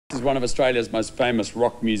This is one of Australia's most famous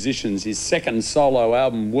rock musicians. His second solo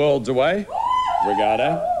album, Worlds Away,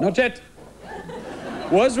 Ricardo, not yet,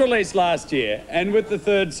 was released last year. And with the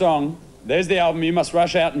third song, there's the album you must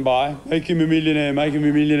rush out and buy. Make him a millionaire, make him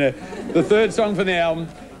a millionaire. The third song from the album,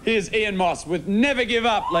 here's Ian Moss with Never Give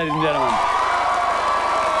Up, ladies and gentlemen.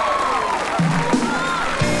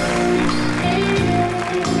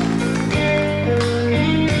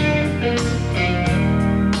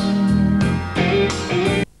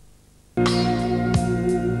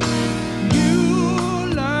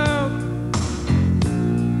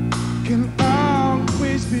 Can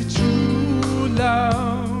always be true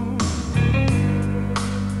love.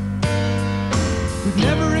 We'd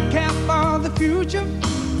never account for the future.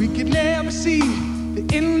 We could never see the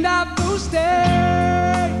end of those days.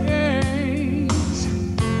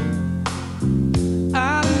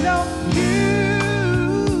 I know you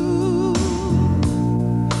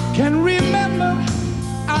can remember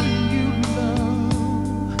I knew love.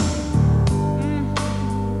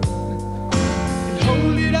 And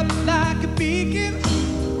hold it up like a beacon,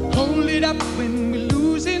 hold it up when we're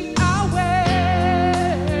losing our way.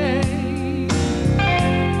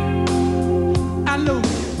 I know you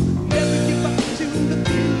never give up till the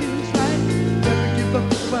feeling's right, never give up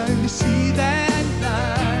when you see that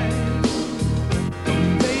light,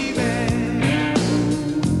 baby.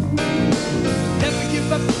 Never give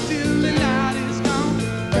up till the night is gone,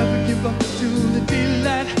 never give up till the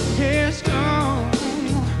daylight is gone.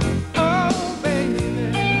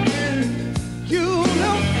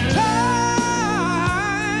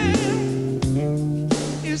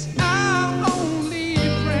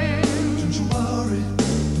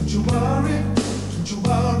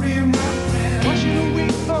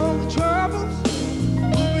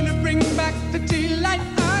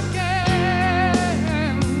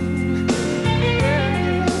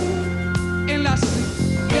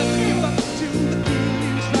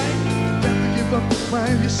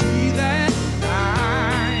 When you see that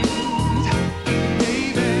light,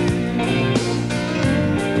 baby,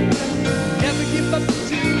 never give up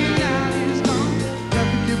till the night is gone,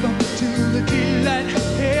 never give up till the daylight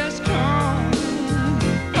has come.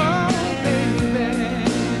 Oh, baby,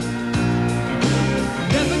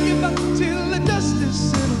 never give up till the dust is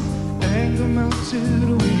settled, anger melted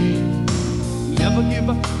away, never give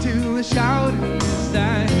up till the shouting is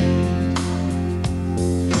died.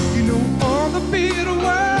 You know all the bitter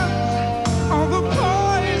words, all the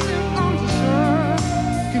poison on the surf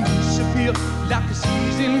can disappear like a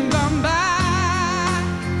season gone by.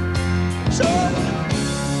 So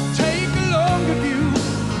take a longer view,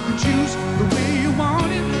 you can choose the way you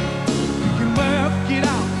want it, you can work it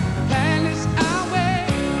out, plan this our way.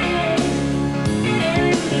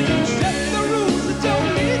 We can set the rules that don't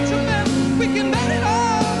lead to them, we can bet it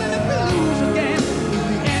all, and if we lose again, in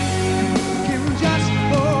the end, we can just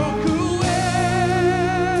walk away.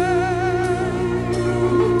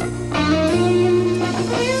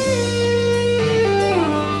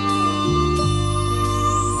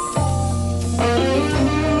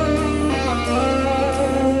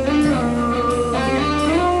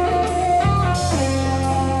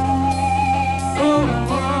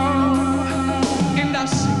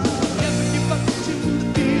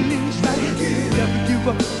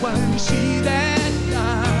 When you see that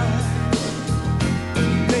light,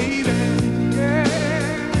 baby, yeah.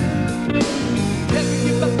 Never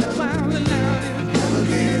give up while the night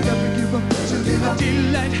is, never give up till the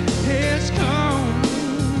daylight has come.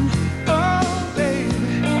 Oh, baby,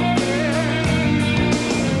 yeah.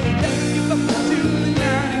 Never give up till the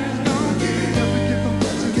night is gone, never give up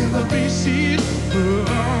till the race is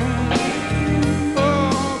won.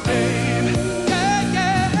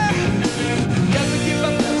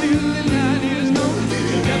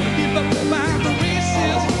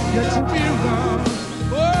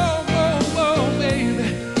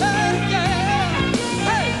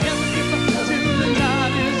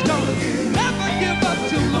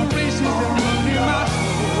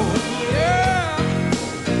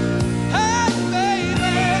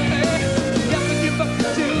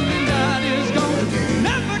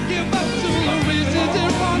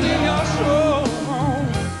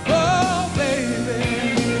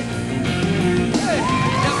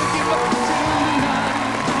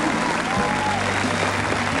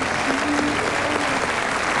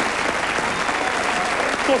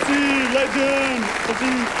 Legend!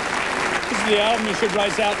 This is the album you should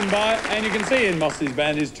race out and buy. And you can see Ian Moss's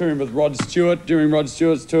band is touring with Rod Stewart during Rod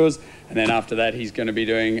Stewart's tours. And then after that, he's going to be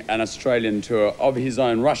doing an Australian tour of his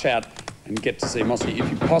own. Rush out and get to see Mossy if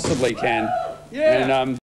you possibly can. Yeah. And,